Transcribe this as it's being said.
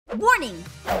Warning!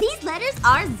 These letters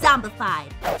are zombified.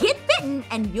 Get bitten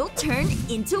and you'll turn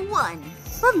into one.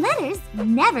 But letters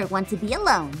never want to be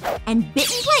alone. And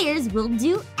bitten players will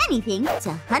do anything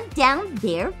to hunt down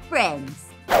their friends.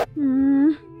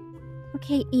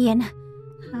 Okay, Ian.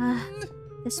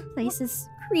 This place is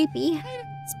creepy.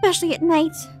 Especially at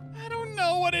night. I don't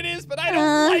know what it is, but I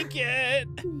don't like it.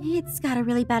 It's got a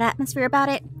really bad atmosphere about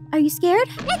it. Are you scared?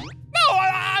 No,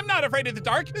 I'm not afraid of the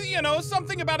dark. You know,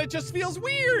 something about it just feels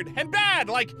weird and bad,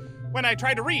 like when I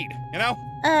try to read, you know?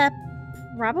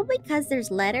 Probably because there's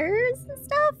letters and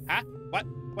stuff. Huh?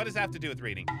 What does that have to do with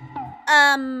reading?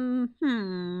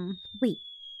 Wait.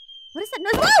 What is that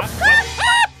noise? Whoa!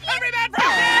 Every man for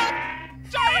himself!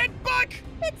 Giant book!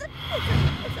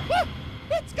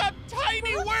 It's got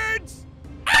tiny words!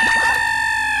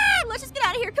 Let's just get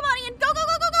out of here. Come on, Ian. Go, go,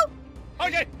 go, go, go!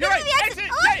 Okay, you're right. Exit!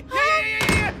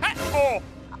 Yeah.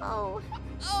 Oh.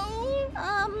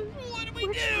 What do we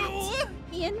do?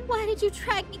 Ian, why did you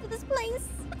drag me to this place?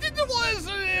 It was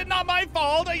not my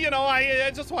fault. You know,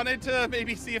 I just wanted to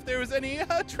maybe see if there was any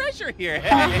treasure here.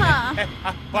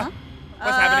 What's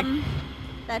happening?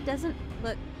 That doesn't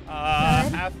look good.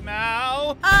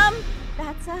 Aphmau.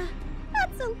 That's a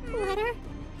letter.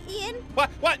 Ian.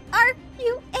 What?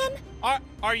 R-U-N.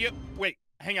 Are you? Wait,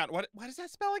 hang on. What does that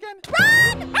spell again?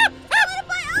 Run! Bite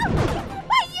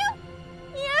you!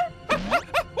 Ian.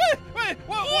 Wait,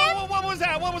 what was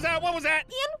that? What was that?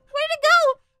 Ian, where did it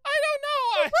go? I don't know.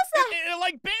 What was that? It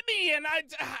like bit me, and I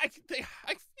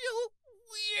feel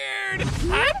weird.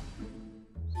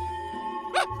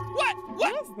 What?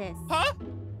 What is this? Huh?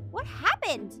 What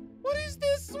happened? What is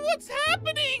this? What's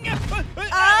happening?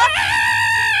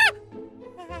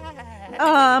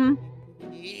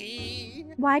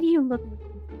 Why do you look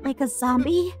like a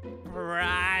zombie?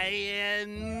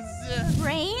 Brian's.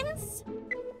 Brains?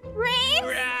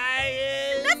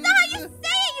 Brian's. That's not how you say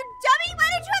it, you dummy! Why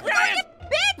did you have to go get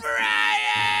bit?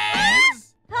 Brian's.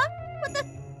 Huh?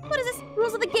 What is this?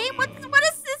 Rules of the game? What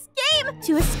is this game?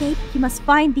 To escape, you must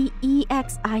find the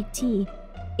EXIT.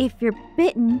 If you're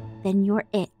bitten, then you're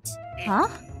it. Huh?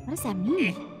 What does that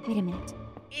mean? Wait a minute.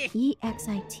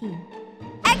 EXIT.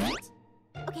 Exit!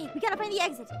 Okay, we gotta find the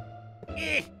exit.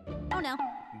 Oh no.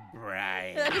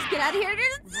 Brian. Just get out of here.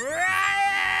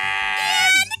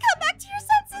 Brian! Come back to your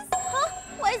senses. Huh?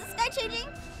 Why is the sky changing?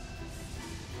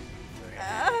 I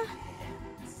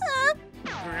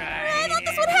thought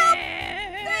this would help.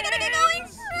 I gotta get going.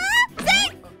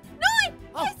 Zane!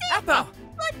 No, Aphmau!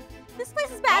 Look, this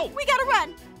place is bad. We gotta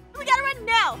run. We gotta run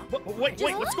now. Wait,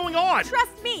 what's going on?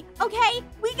 Trust me, okay?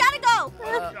 We gotta go.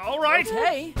 All right.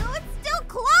 Hey. No, it's still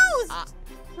closed.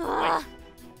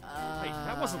 Wait,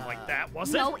 that wasn't like that,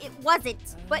 was it? No, it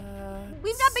wasn't. But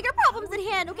we've got bigger problems at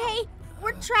hand, okay?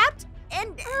 We're trapped,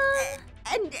 and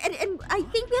I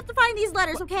think we have to find these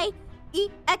letters, okay?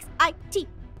 EXIT.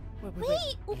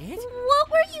 Wait, what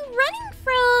were you running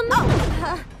from?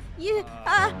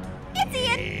 It's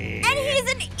Ian, and he's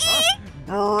an E.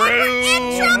 We're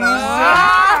in trouble.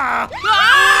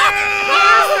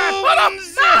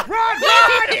 Just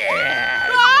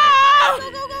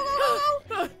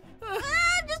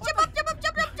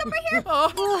jump right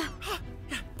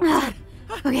here.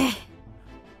 Okay.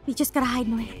 We just gotta hide,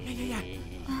 Noy. Yeah.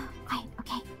 Quiet,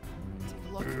 okay.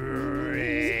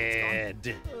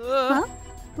 Red. Huh?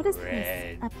 What is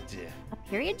Red. this? A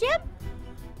period jam?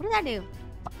 What does that do?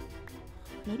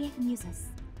 Maybe I can use this.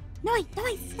 Noy,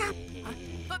 stop.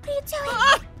 What are you doing?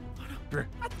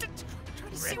 I'm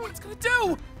trying to see what it's gonna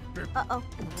do. Uh-oh.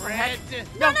 Red.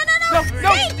 No!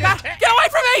 Hey! Get away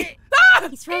from me!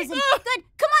 He's frozen. Good.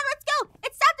 Come on, let's go.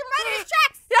 It stopped him right in his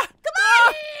tracks. Yeah. Come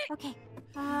on. Okay.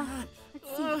 Let's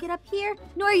see. Get up here.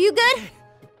 No, are you good?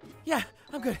 Yeah,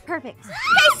 I'm good. Perfect.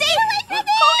 Casey! Oh,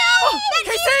 no!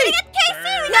 Casey!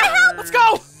 Casey, we gotta help! Let's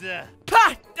go! Go,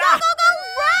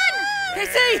 run!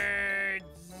 Casey!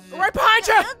 Right behind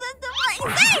you!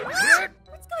 Zane!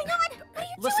 What's going on? What are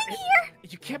you Listen, doing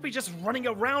here? you can't be just running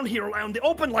around here out in the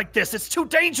open like this. It's too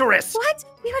dangerous. What?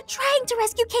 We were trying to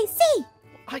rescue Casey.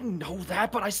 I know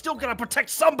that, but I still gotta protect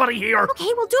somebody here.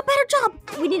 Okay, we'll do a better job.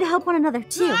 We need to help one another,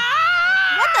 too. What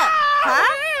the?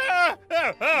 Huh?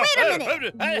 Wait a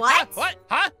minute. What? What?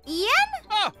 Huh? Ian?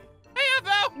 Oh, hey,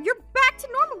 Aphmau. You're back to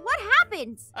normal. What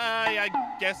happened? I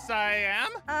guess I am.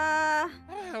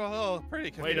 Oh,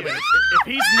 pretty confused. Wait a minute. If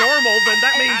he's normal, then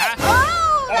that means...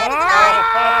 Oh, that's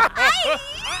not... I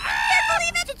can't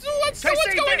believe it. What's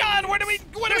going on? What do we do?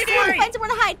 Find somewhere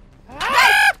to hide.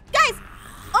 Guys,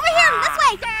 over here, this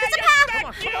way. There's a path.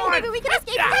 Come on. Maybe we can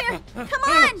escape from here. Come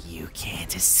on. You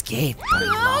can't escape. Okay,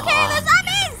 the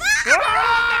zombies.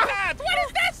 What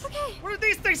is this? Okay. Where did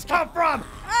these things come from?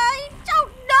 I don't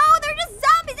know. They're just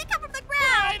zombies. They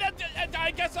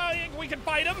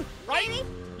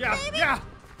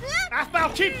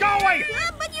keep going!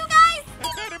 But you guys,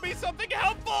 Better be something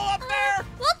helpful up there!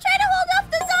 we'll try to hold off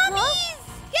the zombies.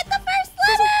 Get the first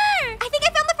letter. I think I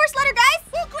found the first letter, guys.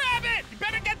 We'll grab it! You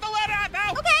better get the letter out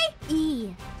now! Okay.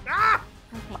 E. Ah!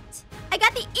 Perfect. I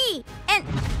got the E. And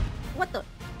what the?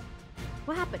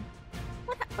 What happened?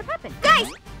 What happened? Guys,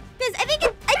 I think the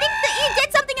E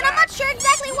did something, and I'm not sure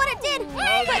exactly what it did. Oh,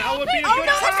 that would be a oh good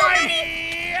no, there's so time!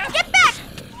 many. Get back!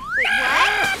 Wait,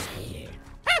 what?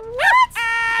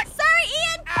 What? Sorry,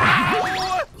 Ian.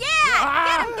 Ow! Yeah,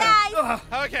 get him,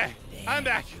 guys. Okay, I'm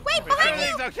back. Wait, behind you.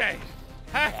 Everything's okay.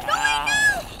 No!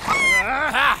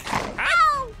 Ah!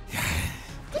 Ow!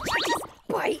 Did you just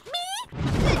bite me?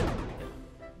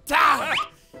 Ah!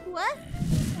 What?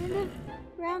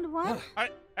 Round one?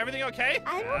 Everything okay?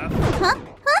 I don't.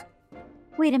 Huh?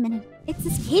 Wait a minute. It's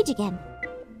this cage again.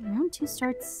 Round 2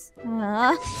 starts.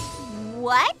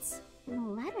 What? A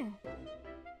letter.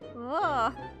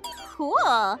 Oh, cool.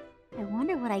 I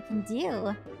wonder what I can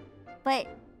do. But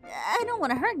I don't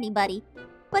want to hurt anybody.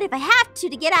 But if I have to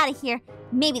get out of here,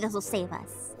 maybe this will save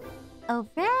us. Oh,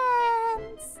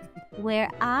 friends. Where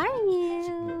are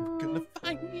you? Gonna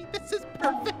find me. This is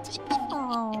perfect.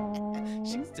 Oh.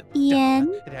 She's still Ian.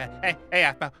 dumb. Hey,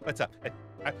 Aphmau, what's up? And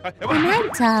I'm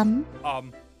dumb.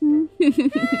 Hey,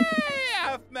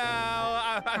 Aphmau.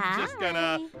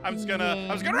 I'm just gonna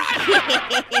run.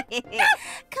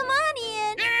 Come on,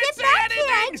 Ian. Didn't Get say back here.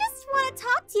 I anything. just want to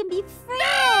talk to you and be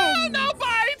friends. No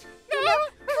bite. No.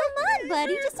 Come on,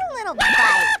 buddy. Just a little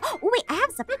bite. Oh, wait, I have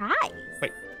a surprise.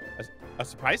 Wait, a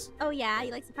surprise? Oh, yeah?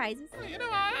 You like surprises? Well, you know,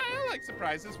 I like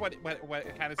surprises. What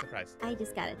kind of surprise? I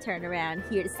just got to turn around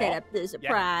here to set up the yeah.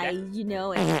 surprise, you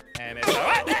know. And And it's a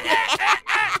fart.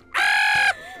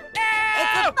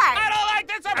 I don't like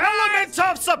this surprise. Elements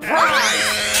of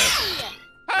surprise!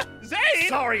 Zane.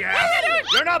 Sorry, Ash.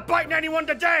 You're not biting anyone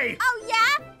today! Oh,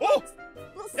 yeah? Oh,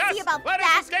 We'll see Yes, about let us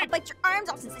that. escape. I'll bite your arms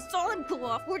off since I saw them go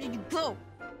off. Where did you go?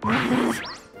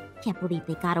 Can't believe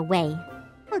they got away.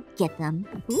 I'll get them.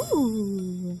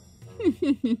 Ooh.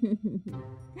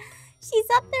 She's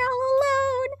up there all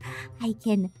alone. I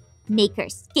can make her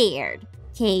scared.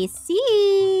 Casey.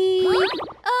 No,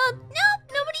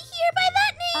 nobody here by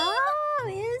that name. Oh,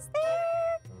 is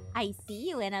there? I see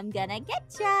you and I'm gonna get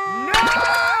ya.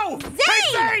 No!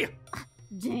 Zane!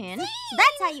 Jen. So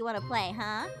that's how you want to play,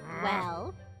 huh?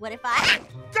 Well, what if I...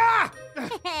 Ah!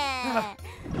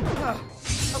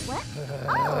 Oh, what?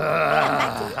 Oh, yeah,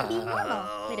 back to you being normal.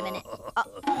 Wait a minute.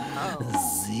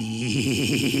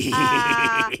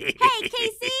 Hey,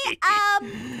 Casey.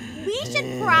 We should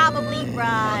probably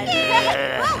run.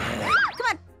 Whoa, come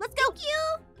on, let's go.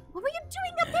 What were you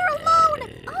doing up there alone?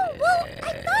 Oh, well,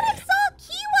 I thought I saw a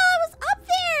key while I was up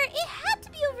there. It had to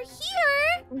be over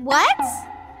here. What?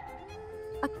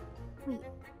 Wait,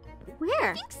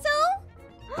 where? I think so.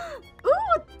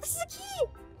 Ooh, this is a key.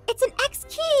 It's an X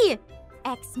key.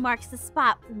 X marks the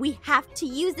spot. We have to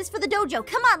use this for the dojo.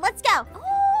 Come on, let's go.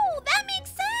 Oh, that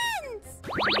makes sense.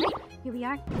 Here we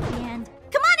are. And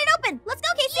Come on, it opened. Let's go,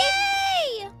 Casey.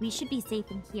 Yay! we should be safe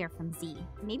in here from Z.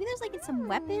 Maybe there's like some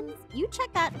weapons. You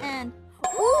check that and...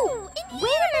 Ooh, in wait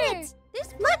a here. minute. There's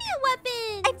plenty of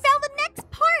weapons. I found the next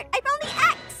part. I found the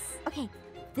X. Okay,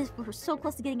 we're so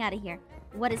close to getting out of here.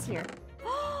 What is here?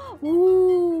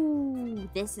 Ooh,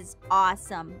 this is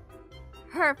awesome.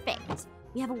 Perfect.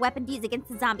 We have a weapon to use against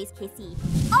the zombies, Casey.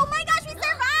 Oh my gosh, we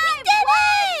survived! We did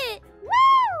it!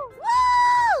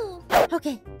 Woo!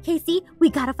 Okay, Casey, we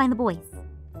gotta find the boys.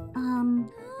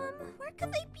 Where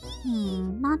could they be?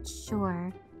 Not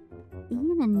sure.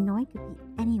 Ian and Noi could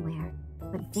be anywhere,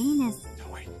 but Zane is...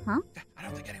 No, wait. Huh? I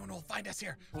don't think anyone will find us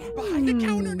here. We're behind the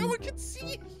counter. No one can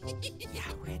see.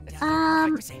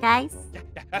 Guys?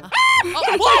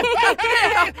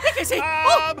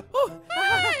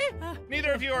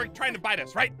 Neither of you are trying to bite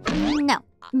us, right? No,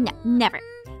 never.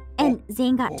 And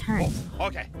Zane got turned.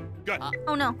 Okay, good.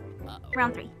 Oh no.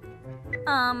 Round 3.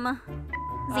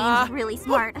 Zane's really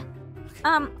smart.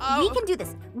 We can do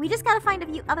this. We just gotta find a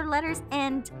few other letters,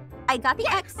 and I got the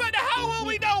X. But how will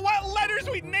we know what letters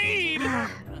we need?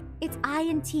 It's I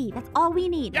and T. That's all we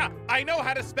need. Yeah, I know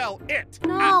how to spell it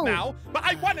No. now, but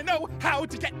I want to know how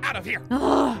to get out of here.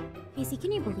 Casey,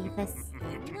 can you believe this?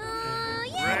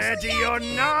 Ready or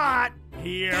not,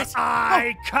 here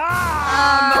I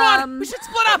come! Come on, we should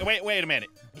split up. Wait a minute.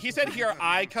 He said here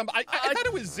I come. I thought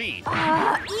it was Z. Ian,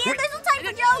 there's no time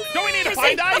for jokes. Don't we need to Casey,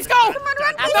 find I? let's go. Come on,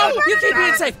 run, please, No, run. you keep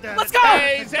being safe. Let's go.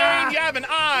 Hey, Zane, you have an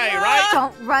I, right?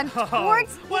 Don't run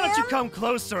towards Why don't you him. come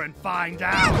closer and find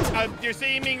out? You're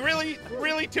seeming really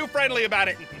too friendly about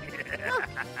it.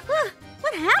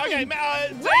 What happened?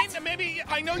 Okay, Zane, maybe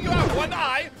I know you have one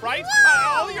eye, right?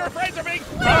 All your friends are being.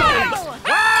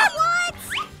 What?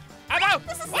 Aphmau!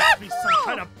 This is so Must be some cool.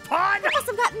 kind of pun. I must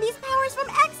have gotten these powers from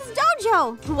X's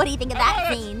dojo. What do you think of that,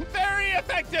 That's Zane? very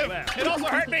effective. It also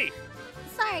hurt me.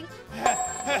 Sorry.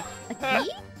 A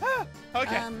key?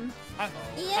 Okay. Ian? I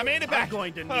made it I'm back.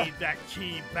 going to need that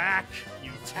key back,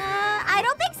 you two. I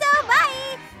don't think so.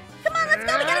 Bye. Come on, let's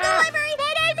go. We gotta go to the library.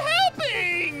 But I'm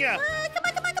helping.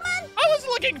 Come on. I was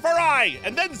looking for I,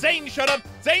 and then Zane showed up.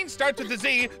 Zane starts with the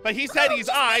Z, but he said he's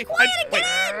I. quiet and Wait,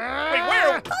 get in. wait,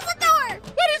 where? Close the door.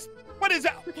 What is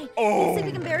that? Okay. Oh, Let's see if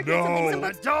we can barricade something. no. Some The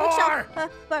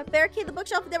bookshelf. Barricade the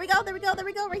bookshelf. There we go.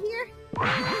 Right here.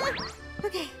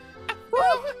 Okay.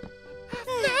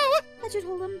 That should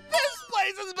hold him. This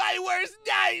place is my worst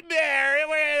nightmare.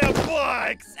 Where are the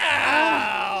books?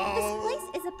 Ow! This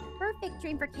place is a perfect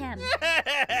dream for Kim. And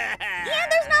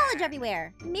there's knowledge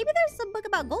everywhere. Maybe there's some book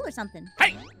about gold or something.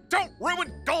 Hey, don't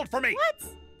ruin gold for me. What?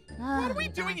 What are we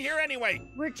doing here anyway?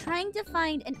 We're trying to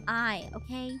find an eye,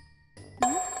 okay?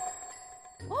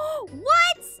 Oh,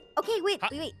 what? Okay, wait.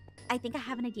 I think I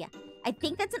have an idea. I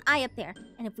think that's an eye up there.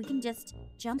 And if we can just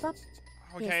jump up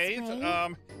Okay, this way,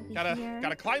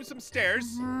 gotta climb some stairs.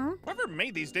 Uh-huh. Whoever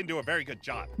made these didn't do a very good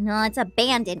job. No, it's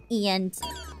abandoned, Ian.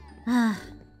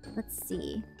 Let's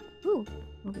see. Ooh,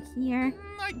 over here.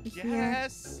 I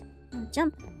guess.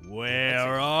 Jump.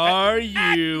 Where are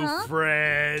you, Huh?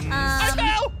 friends? I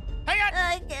fell. Hang on.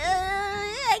 I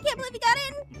can't believe you got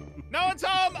in. No one's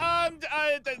home.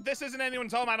 This isn't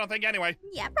anyone's home, I don't think, anyway.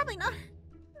 Yeah, probably not.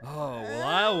 Oh, well,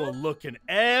 I will look in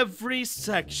every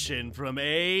section from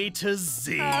A to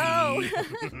Z. Oh.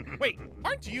 Wait,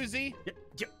 aren't you Z?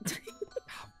 Oh,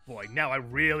 boy, now I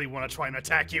really want to try and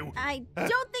attack you. I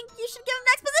don't think you should give him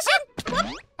exposition.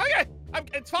 Whoop. Okay,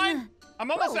 it's fine. I'm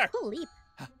almost there. Cool leap.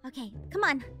 Okay, come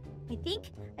on. I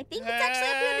think it's actually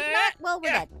up here. If not, well, we're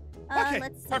yeah. dead. Okay,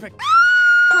 Let's see. perfect.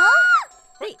 Huh?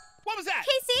 Wait, What was that?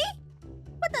 Casey?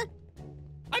 What the?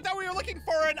 I thought we were looking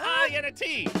for an I and a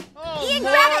T. Oh, Ian,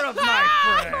 more grab it. of my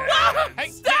friends. Hey,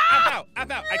 stop!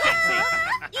 Aphmau, I can't see.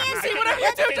 Ian, See, whatever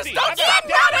you do, just don't Aphmau, Ian, grab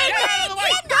get it! out of the way!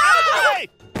 Ian, Get out of the way!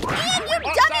 Ian, you Oh,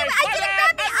 dummy! sorry, I my didn't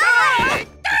grab bad, the I'm eye!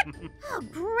 Oh,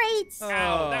 great.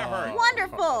 Ow, that hurt.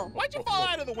 Wonderful. Why'd you fall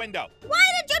out of the window? Why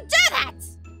did you do that?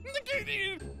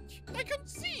 I couldn't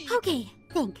see. Okay,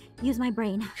 think. Use my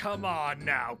brain. Come on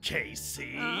now,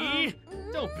 Casey.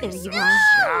 Don't be There so you are.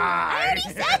 shy. I already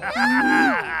said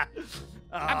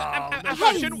Aphmau,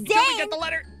 Hey, should we Zane. get the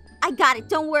letter? I got it.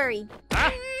 Don't worry.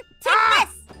 Huh? Take this.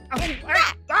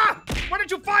 Where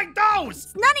did you find those?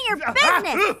 It's none of your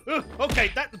business. Okay,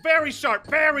 that's very sharp,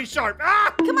 very sharp.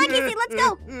 Ah! Come on, Casey, let's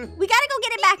go. We gotta go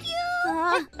get it back.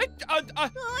 Oh,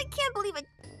 I can't believe I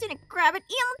didn't grab it.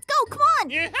 Ian, let's go. Come on.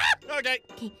 Yeah, okay.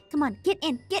 Okay, come on. Get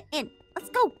in. Get in. Let's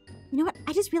go. You know what?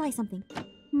 I just realized something.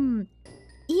 Ian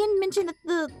mentioned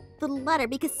the letter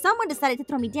because someone decided to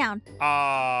throw me down.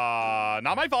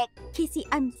 Not my fault. Casey,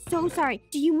 I'm so sorry.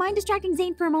 Do you mind distracting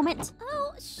Zane for a moment?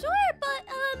 Oh, sure, but,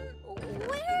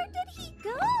 where did he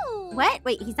go? What?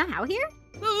 Wait, he's not out here?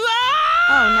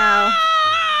 Ah!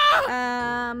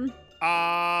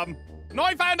 Oh, no.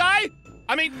 Noi found I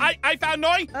found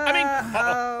Noi.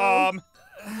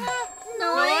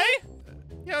 Noi?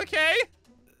 You okay?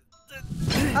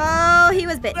 Oh, he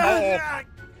was bitten.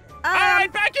 All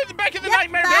right, back in the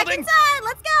nightmare back building. inside.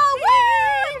 Let's go.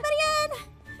 Woo! Everybody in.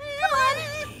 Come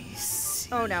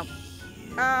on. Oh, no.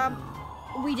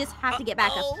 We just have to get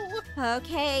back up.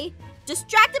 Okay.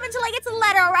 Distract him until I get to the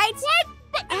letter, all right? What?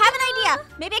 I have an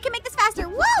idea. Maybe I can make this faster.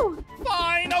 Woo!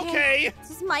 Fine, okay.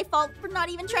 This is my fault for not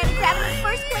even trying to grab it in the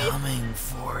first place. Coming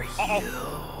for you.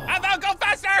 Aphmau, go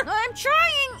faster. I'm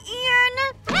trying, Ian.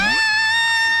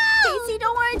 Casey,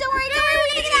 don't worry. We're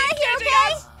gonna get out of here,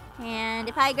 okay? And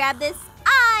if I grab this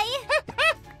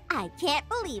I can't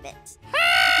believe it.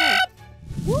 Okay.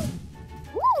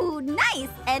 Ooh, nice.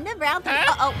 End of round 3.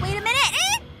 Oh, wait a minute.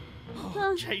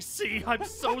 Casey, I'm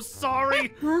so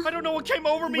sorry. Huh? I don't know what came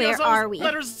over me Where as I are was we?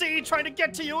 letter Z trying to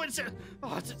get to you. It's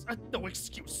no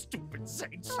excuse, stupid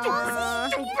Zane. Stupid.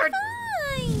 Fine.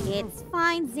 It's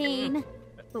fine, Zane.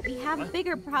 But we have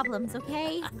bigger problems,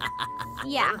 okay?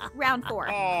 Yeah, round 4.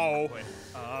 Oh.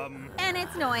 And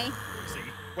it's Noi.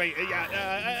 Wait, Noi's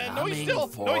Coming still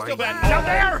for bad. Down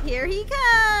there! Here he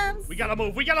comes. We gotta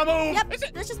move. Yep, Is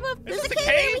it- let's just move. is There's a this a cave.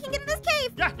 cave? We can get in this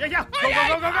cave. Yeah. Go.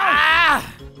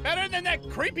 Ah! Better than that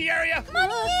creepy area. Come on,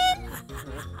 Ian.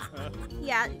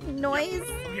 Yeah, noise.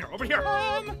 Over here.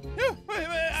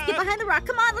 Get behind the rock.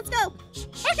 Come on, let's go.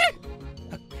 Okay.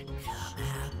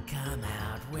 Come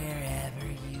out wherever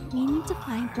you We need to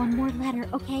find one more letter,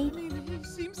 okay? It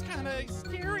seems kind of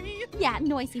scary. Yeah,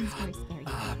 Noi seems very scary.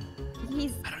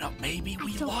 He's... I don't know, maybe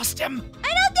we lost him.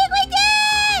 I don't think we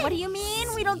did! What do you mean?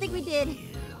 We don't think we did.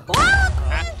 Oh!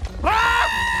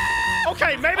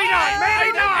 Okay, maybe not.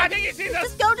 Maybe I not. think he sees us.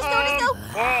 Just go, just go, just go.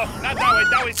 Oh, not that way.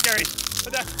 That way's scary.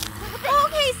 Oh,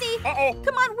 Casey. Uh-oh.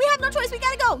 Come on, we have no choice. We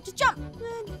gotta go. Just jump.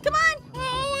 Come on.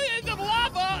 Oh, it's the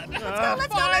lava.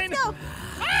 Let's go.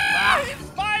 Ah, he's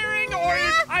firing or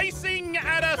he's icing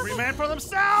at us. Every man for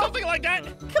themselves. Something like that.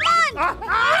 Come on.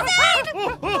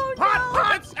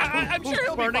 I'm sure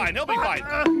he'll be fine. He'll be fine.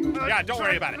 Yeah, don't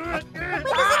worry about it. Wait, there's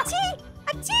a T.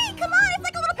 A T. Come on. It's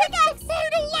like a little pickaxe.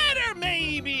 Find a letter,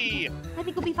 maybe. I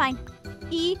think we'll be fine.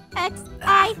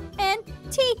 E-X-I-N-T.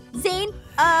 Zane.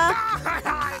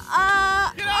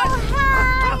 Hi. Oh,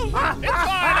 hi. It's fine.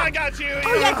 I got you.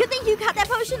 Oh, yeah, good thing you got that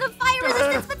potion of fire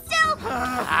resistance, but still.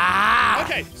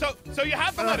 Okay, so you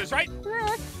have the letters, right?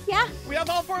 Yeah. We have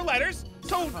all 4 letters.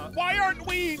 So why aren't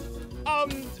we,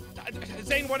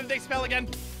 Zane, what did they spell again?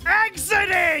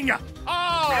 Exiting.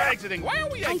 Oh, exiting. Why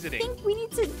aren't we exiting? I think we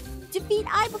need to defeat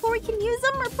I before we can use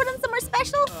them or put them somewhere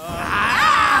special. Oh,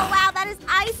 wow, that is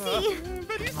icy.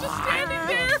 But he's just standing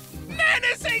there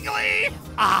menacingly.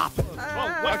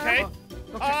 Okay.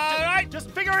 All right. Just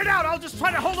figure it out. I'll just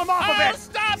try to hold him off a I'll bit.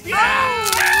 stop you.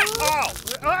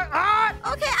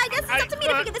 Okay, I guess it's up to me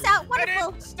to figure this out.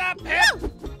 Wonderful. Stop him.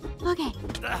 Okay.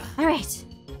 All right.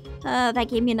 That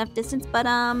gave me enough distance, but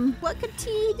what could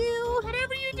T do?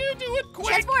 Whatever you do, do it quick.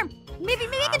 Transform. Maybe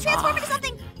I can transform into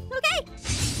something. Okay.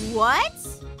 What?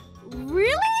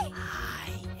 Really?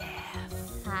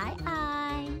 Hi,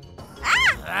 I.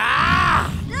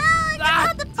 No, I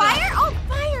got the fire. Oh,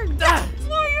 fire.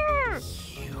 Fire.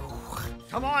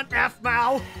 Come on,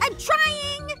 Aphmau. I'm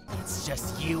trying. It's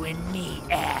just you and me,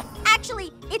 F.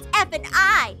 Actually, it's F and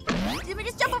I. Let me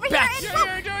just jump over here and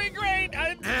You're doing great.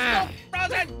 I'm still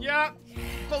frozen. Yeah,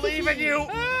 believe in you.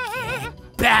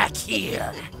 Back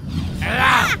here.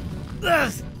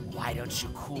 Why don't you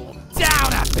cool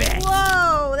down a bit?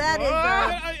 Whoa, that is.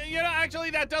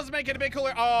 Actually, that does make it a bit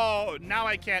cooler. Oh, now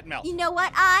I can't melt. You know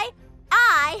what? I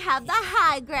have the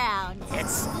high ground.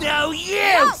 It's no use.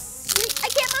 Oh, I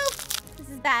can't move. This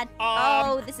is bad.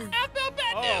 This is bad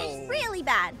news. really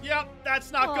bad. Yep,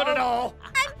 that's not good at all.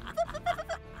 I'm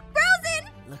frozen.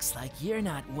 Looks like you're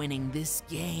not winning this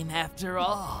game after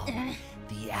all.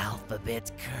 The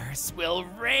alphabet curse will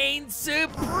reign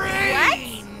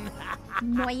supreme.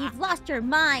 Boy, you've lost your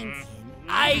mind.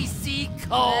 Icy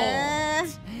cold.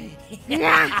 Can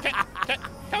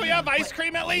we have ice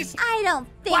cream at least? I don't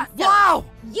think so. Whoa!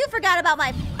 You forgot about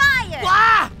my fire.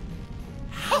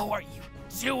 How are you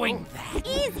doing that?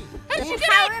 Easy. The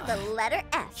power of the letter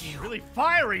F. Really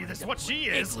fiery, this is what she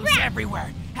is. Igloos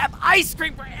everywhere. Have ice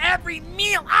cream for every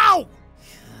meal. Ow!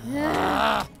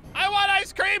 I want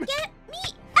ice cream. Get me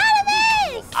out of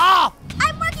this! Oh!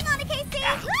 I'm working on it, Casey.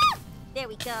 There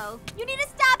we go. You need to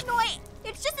stop, Noi.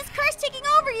 It's just this curse taking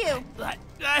over you. What?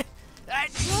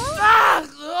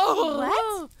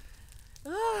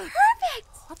 Perfect.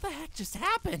 What the heck just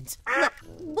happened? Look,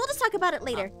 we'll just talk about it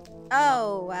later.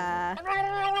 Oh, We're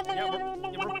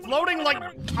floating like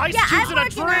ice yeah, cubes I'm in a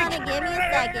working drink. on it. Give me a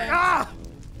second.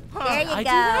 There you I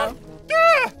go.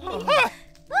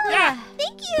 Yeah.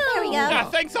 Thank you. There we go. Yeah,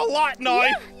 thanks a lot,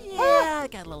 Noi. Yeah, I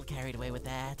got a little carried away with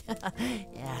that.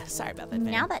 Yeah, sorry about that,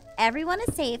 man. Now that everyone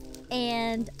is safe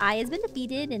and I has been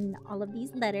defeated in all of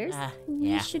these letters,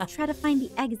 we yeah. should try to find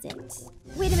the exit.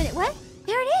 Wait a minute, what?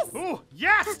 There it is. Ooh,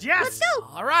 yes, yes. Let's go.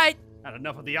 All right. Had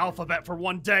enough of the alphabet for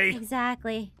one day.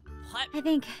 Exactly. What? I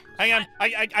think Hang on.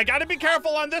 I gotta be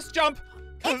careful on this jump.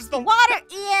 it's the water,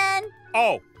 Ian.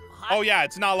 Oh yeah,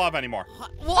 it's not love anymore.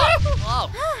 Whoa!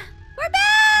 We're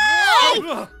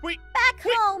back. Wait, Back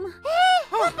home.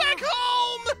 we're back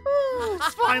home.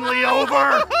 It's finally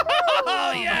over.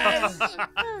 Oh yes.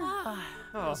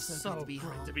 Oh, So so good to be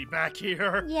great home. to be back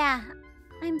here. Yeah,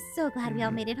 I'm so glad we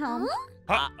all made it home.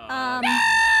 Huh?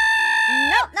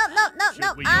 Nope.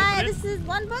 Should we open it? This is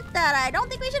one book that I don't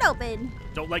think we should open.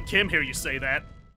 Don't let Kim hear you say that.